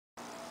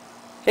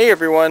Hey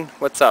everyone,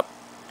 what's up?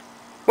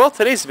 Well,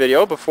 today's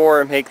video, before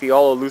I make the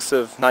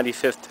all-elusive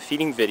 95th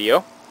feeding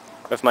video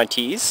of my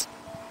teas,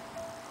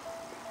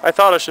 I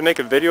thought I should make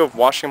a video of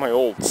washing my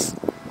olds.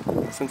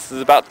 Since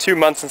it's about 2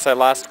 months since I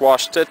last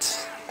washed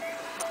it,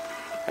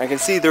 I can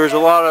see there's a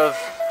lot of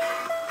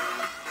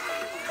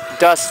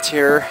dust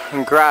here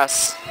and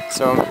grass,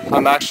 so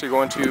I'm actually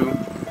going to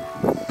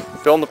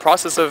film the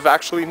process of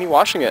actually me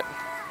washing it.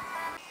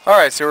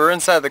 Alright, so we're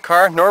inside the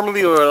car.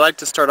 Normally what I like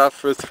to start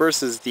off with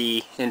first is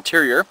the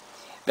interior,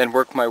 then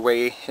work my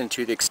way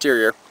into the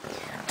exterior.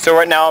 So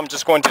right now I'm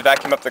just going to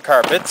vacuum up the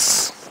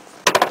carpets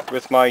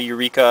with my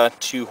Eureka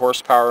 2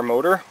 horsepower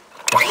motor.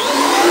 And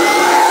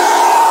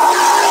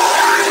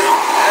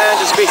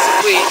just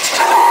basically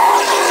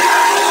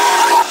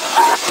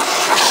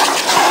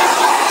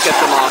get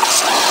them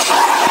off.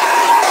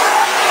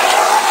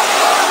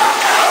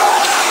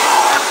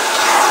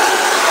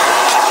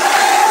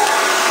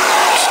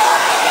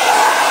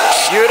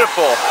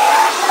 Beautiful.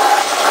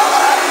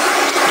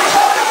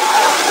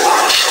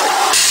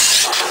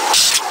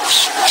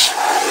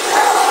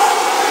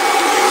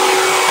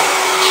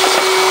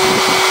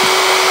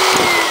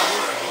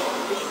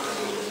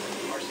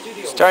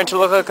 Starting to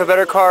look like a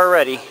better car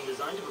already.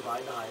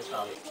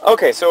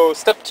 Okay, so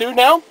step 2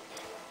 now.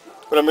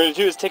 What I'm going to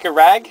do is take a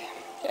rag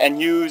and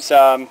use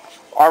Armor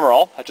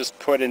All. I just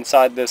put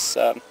inside this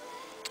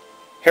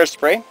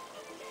hairspray.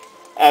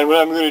 And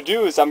what I'm going to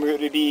do is I'm going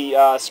to be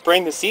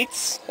spraying the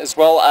seats as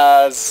well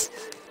as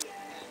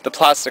the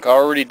plastic. I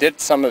already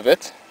did some of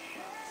it.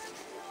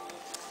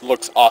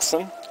 Looks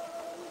awesome.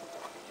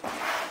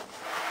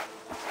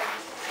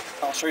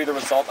 I'll show you the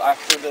result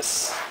after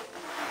this.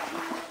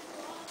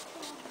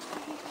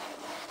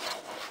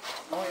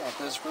 Oh yeah,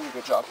 does a really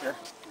good job here.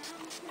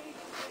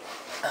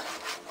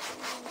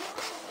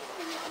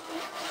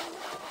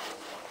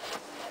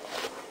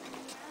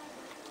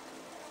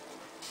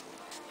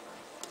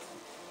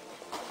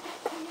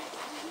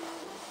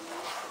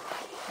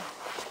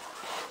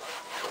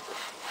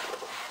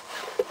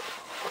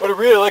 What I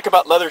really like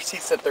about leather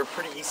seats is that they're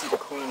pretty easy to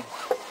clean,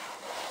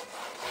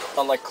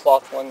 unlike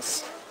cloth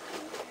ones.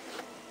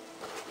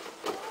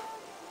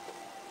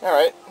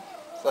 Alright,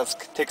 so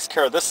that takes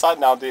care of this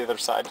side, now the other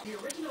side.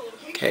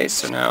 Okay,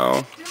 so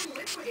now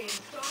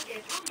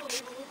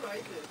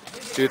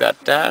do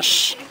that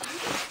dash.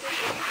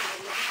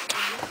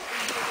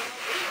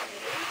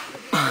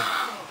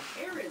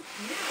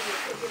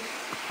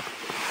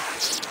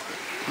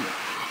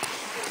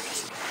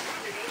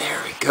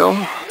 There we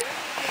go.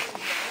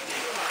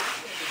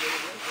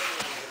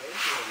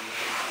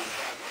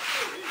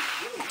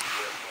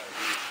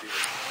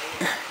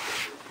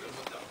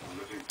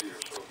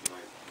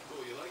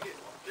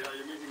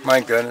 My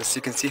goodness,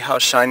 you can see how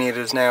shiny it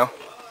is now.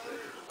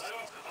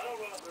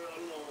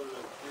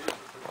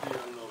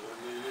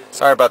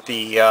 Sorry about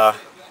the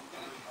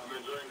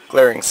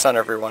glaring sun,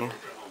 everyone.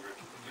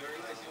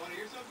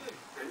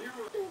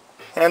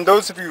 And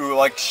those of you who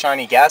like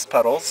shiny gas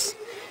pedals,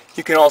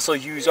 you can also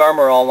use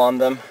Armor All on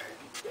them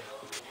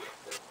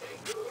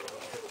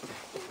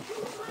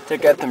to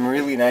get them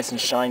really nice and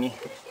shiny.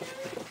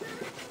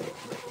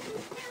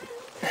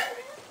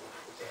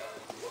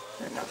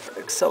 And now for the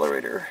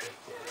accelerator.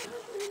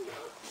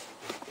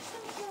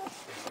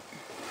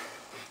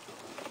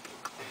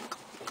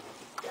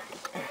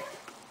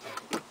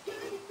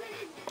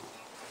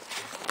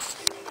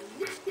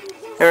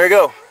 There we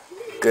go.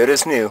 Good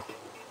as new.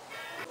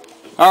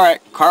 Alright,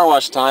 car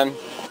wash time.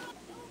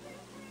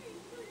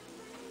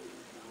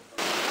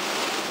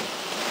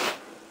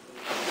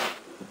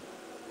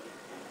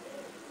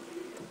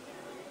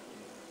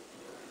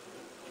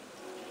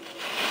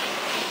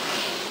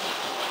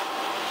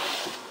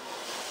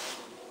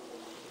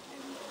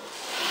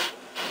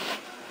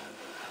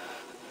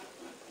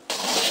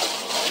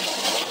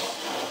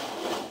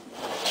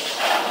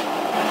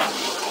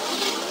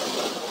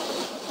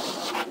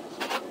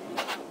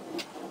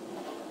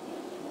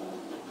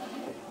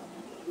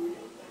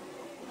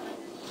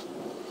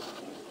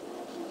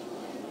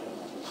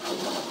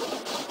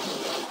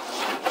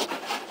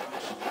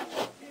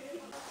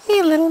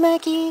 Hey, little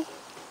Maggie.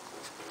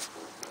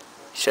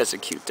 She's a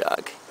cute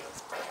dog.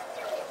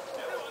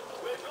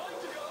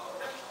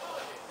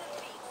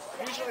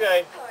 Usually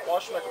I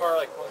wash my car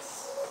like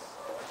once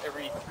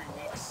every 3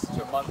 weeks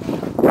to a month.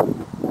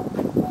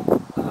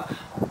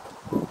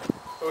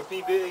 But with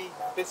me being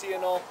busy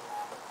and all,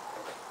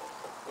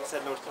 I just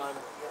had no time.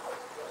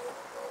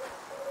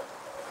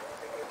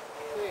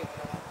 Okay.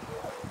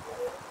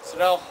 So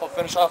now I'll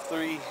finish off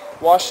the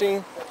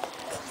washing.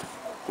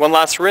 One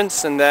last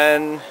rinse, and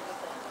then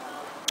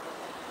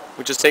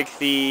we just take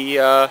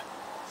the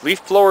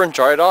leaf blower and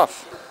dry it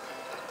off.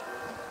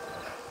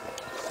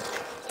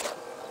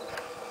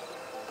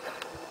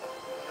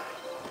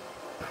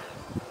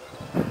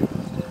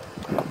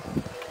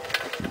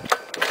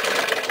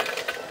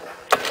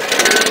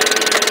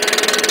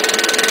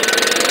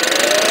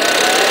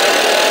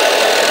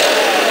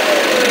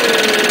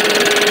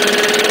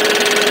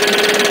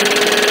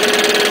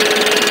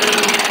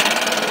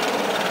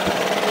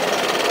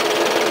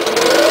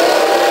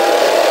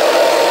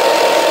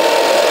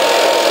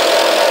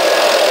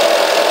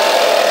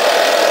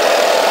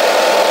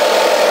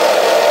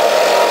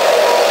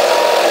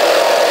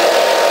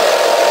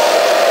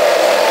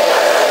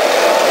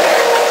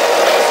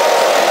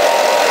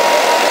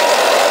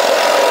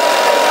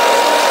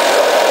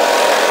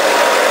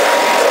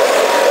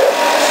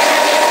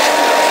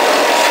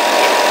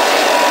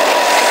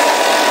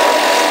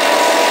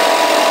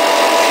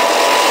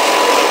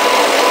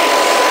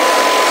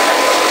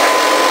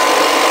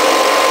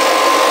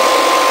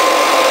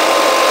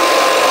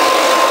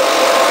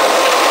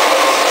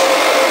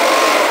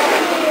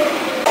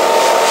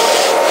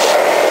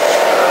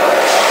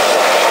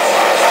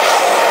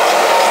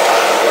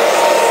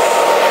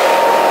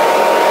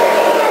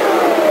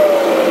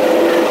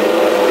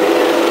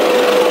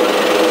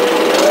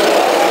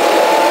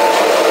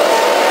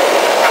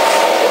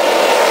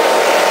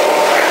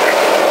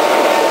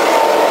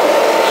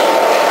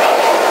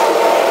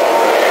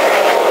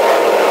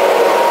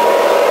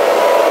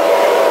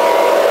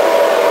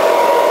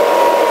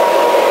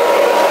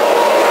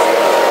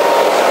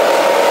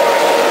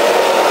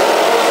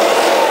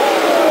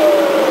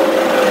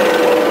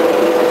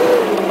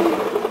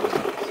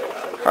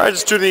 Alright,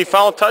 just do the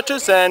final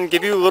touches and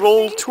give you a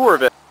little tour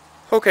of it.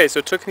 Okay, so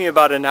it took me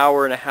about an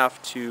hour and a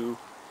half to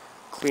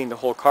clean the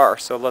whole car,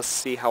 so let's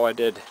see how I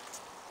did.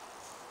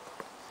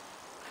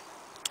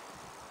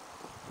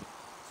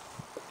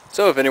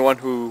 So if anyone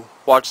who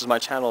watches my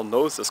channel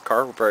knows this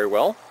car very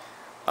well,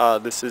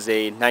 this is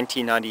a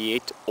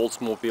 1998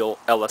 Oldsmobile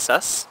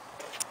LSS.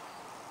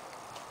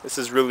 This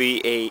is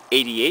really a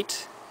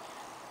 88,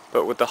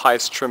 but with the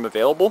highest trim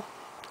available,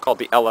 called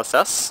the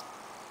LSS.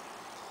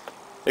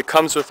 It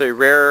comes with a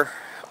rare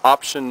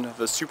option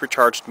of a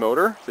supercharged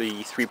motor,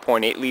 the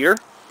 3.8 liter.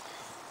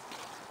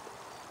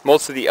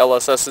 Most of the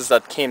LSSs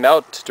that came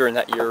out during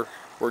that year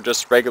were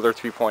just regular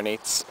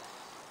 3.8s.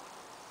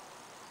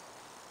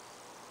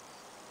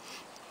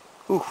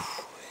 Ooh,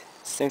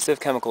 stinks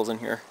of chemicals in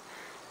here.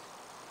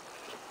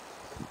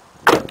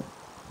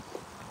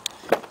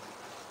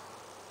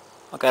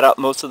 I got out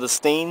most of the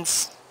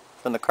stains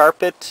from the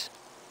carpet.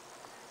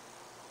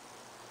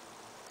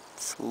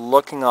 It's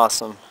looking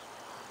awesome.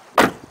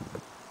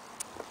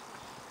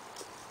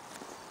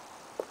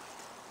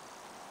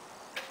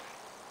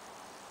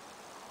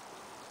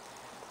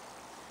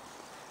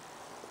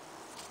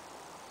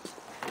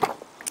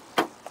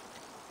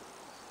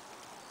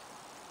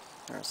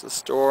 There's the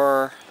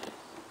store,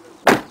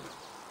 and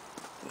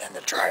then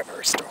the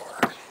driver's door.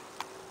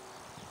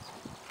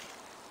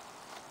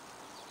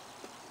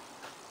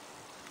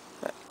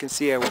 You can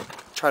see I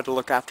tried to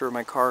look after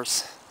my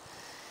cars.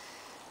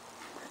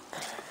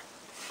 There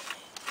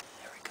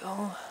we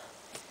go.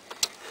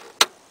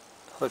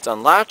 Hood's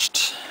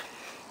unlatched.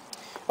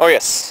 Oh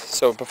yes,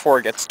 so before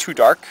it gets too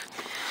dark,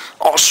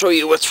 I'll show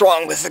you what's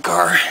wrong with the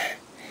car.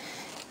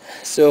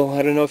 So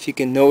I don't know if you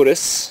can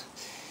notice,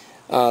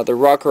 the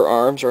rocker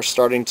arms are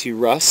starting to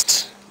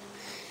rust.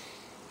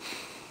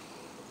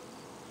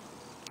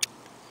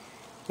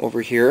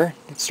 Over here,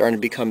 it's starting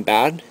to become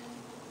bad.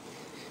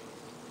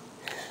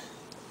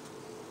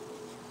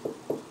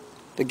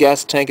 The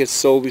gas tank is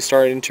slowly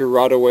starting to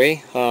rot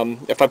away.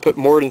 If I put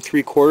more than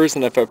 3/4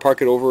 and if I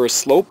park it over a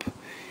slope,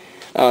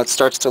 it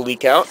starts to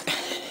leak out.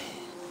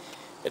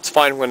 It's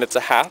fine when it's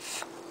a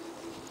half.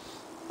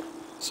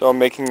 So I'm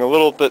making a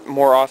little bit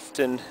more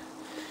often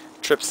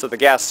trips to the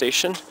gas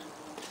station.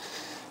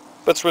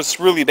 But what's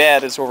really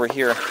bad is over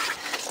here.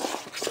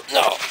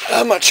 No,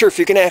 I'm not sure if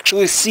you can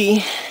actually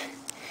see.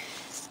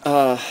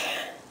 This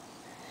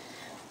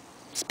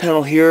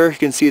panel here, you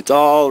can see it's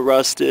all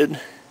rusted.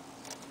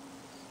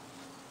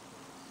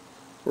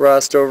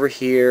 Rust over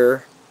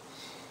here.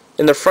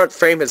 And the front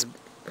frame it's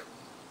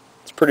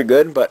pretty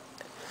good, but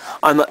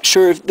I'm not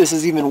sure if this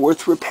is even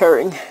worth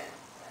repairing.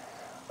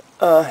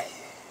 I'm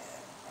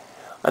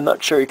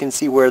not sure you can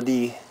see where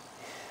the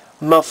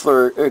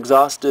muffler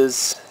exhaust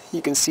is.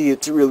 You can see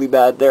it's really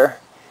bad there.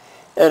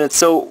 And it's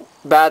so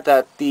bad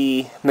that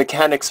the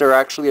mechanics are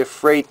actually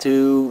afraid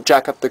to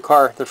jack up the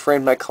car. The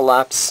frame might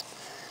collapse.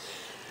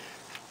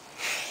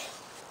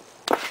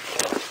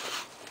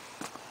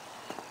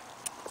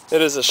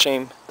 It is a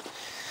shame.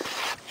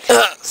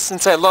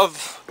 Since I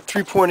love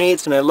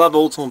 3.8s and I love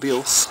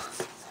Oldsmobiles.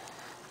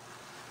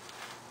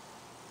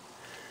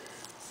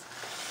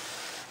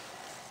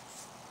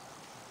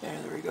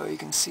 There we go, you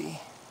can see.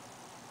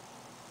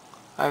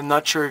 I'm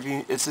not sure if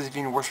it's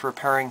even worth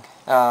repairing.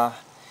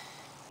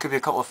 Could be a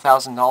couple of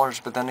 $1,000s,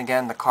 but then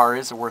again, the car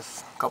is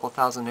worth a couple of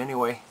thousand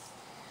anyway.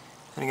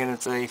 And again,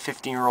 it's a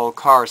 15-year-old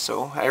car,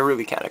 so I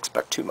really can't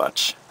expect too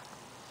much.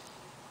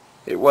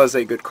 It was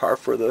a good car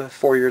for the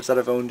 4 years that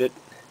I've owned it.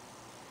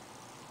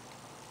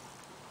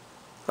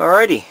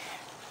 Alrighty.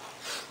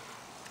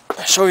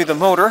 I'll show you the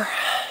motor.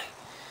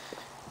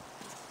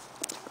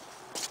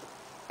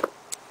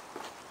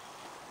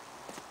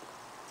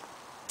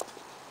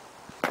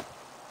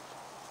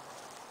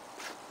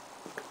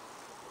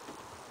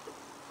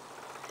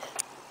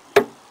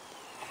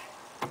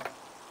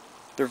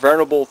 The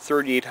venerable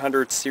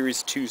 3800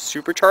 Series 2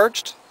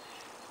 Supercharged.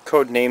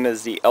 Code name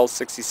is the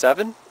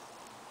L67.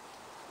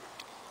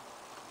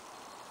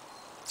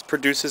 This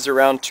produces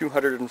around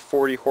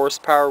 240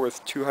 horsepower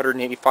with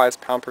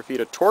 285 pound-per-feet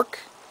of torque.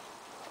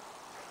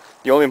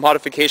 The only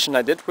modification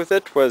I did with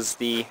it was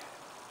the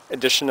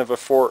addition of a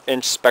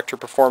 4-inch Spectre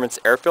Performance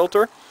air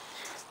filter,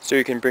 so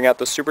you can bring out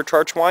the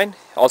supercharged wine.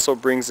 Also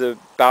brings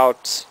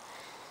about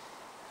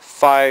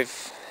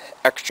 5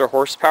 extra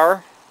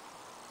horsepower.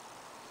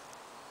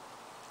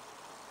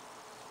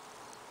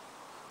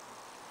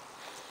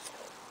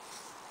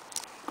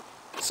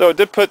 So it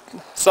did put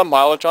some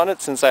mileage on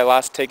it since I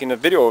last taken a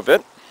video of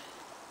it.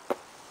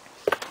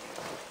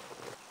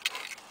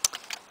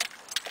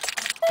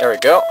 There we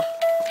go.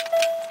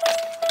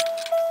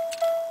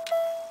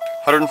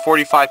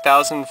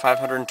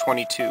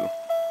 145,522.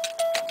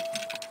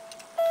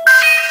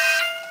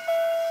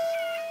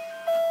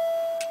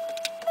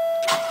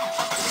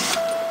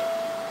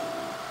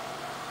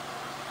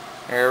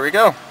 There we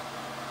go.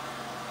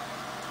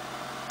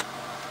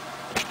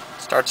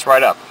 Starts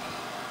right up.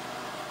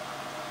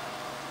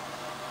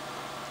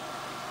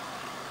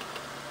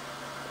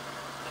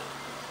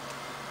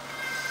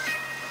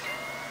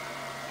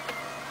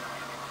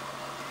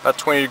 about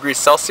 20 degrees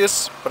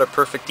Celsius. What a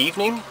perfect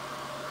evening.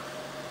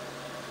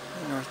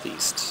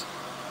 Northeast.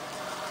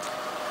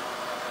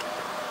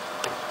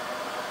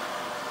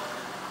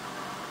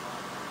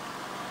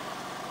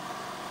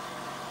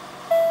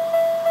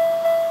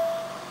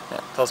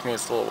 Yeah, tells me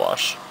it's a little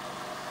wash.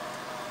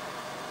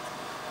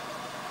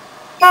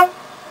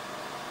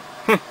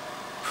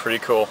 Pretty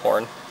cool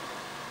horn.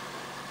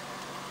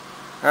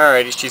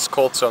 Alrighty, she's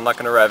cold, so I'm not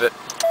going to rev it.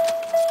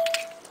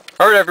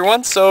 Alright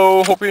everyone,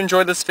 so hope you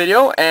enjoyed this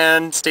video,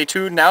 and stay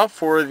tuned now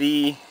for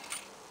the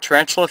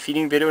tarantula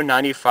feeding video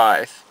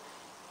 95.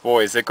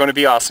 Boy, is it going to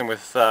be awesome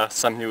with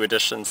some new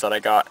additions that I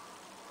got.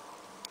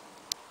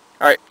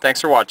 Alright,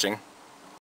 thanks for watching.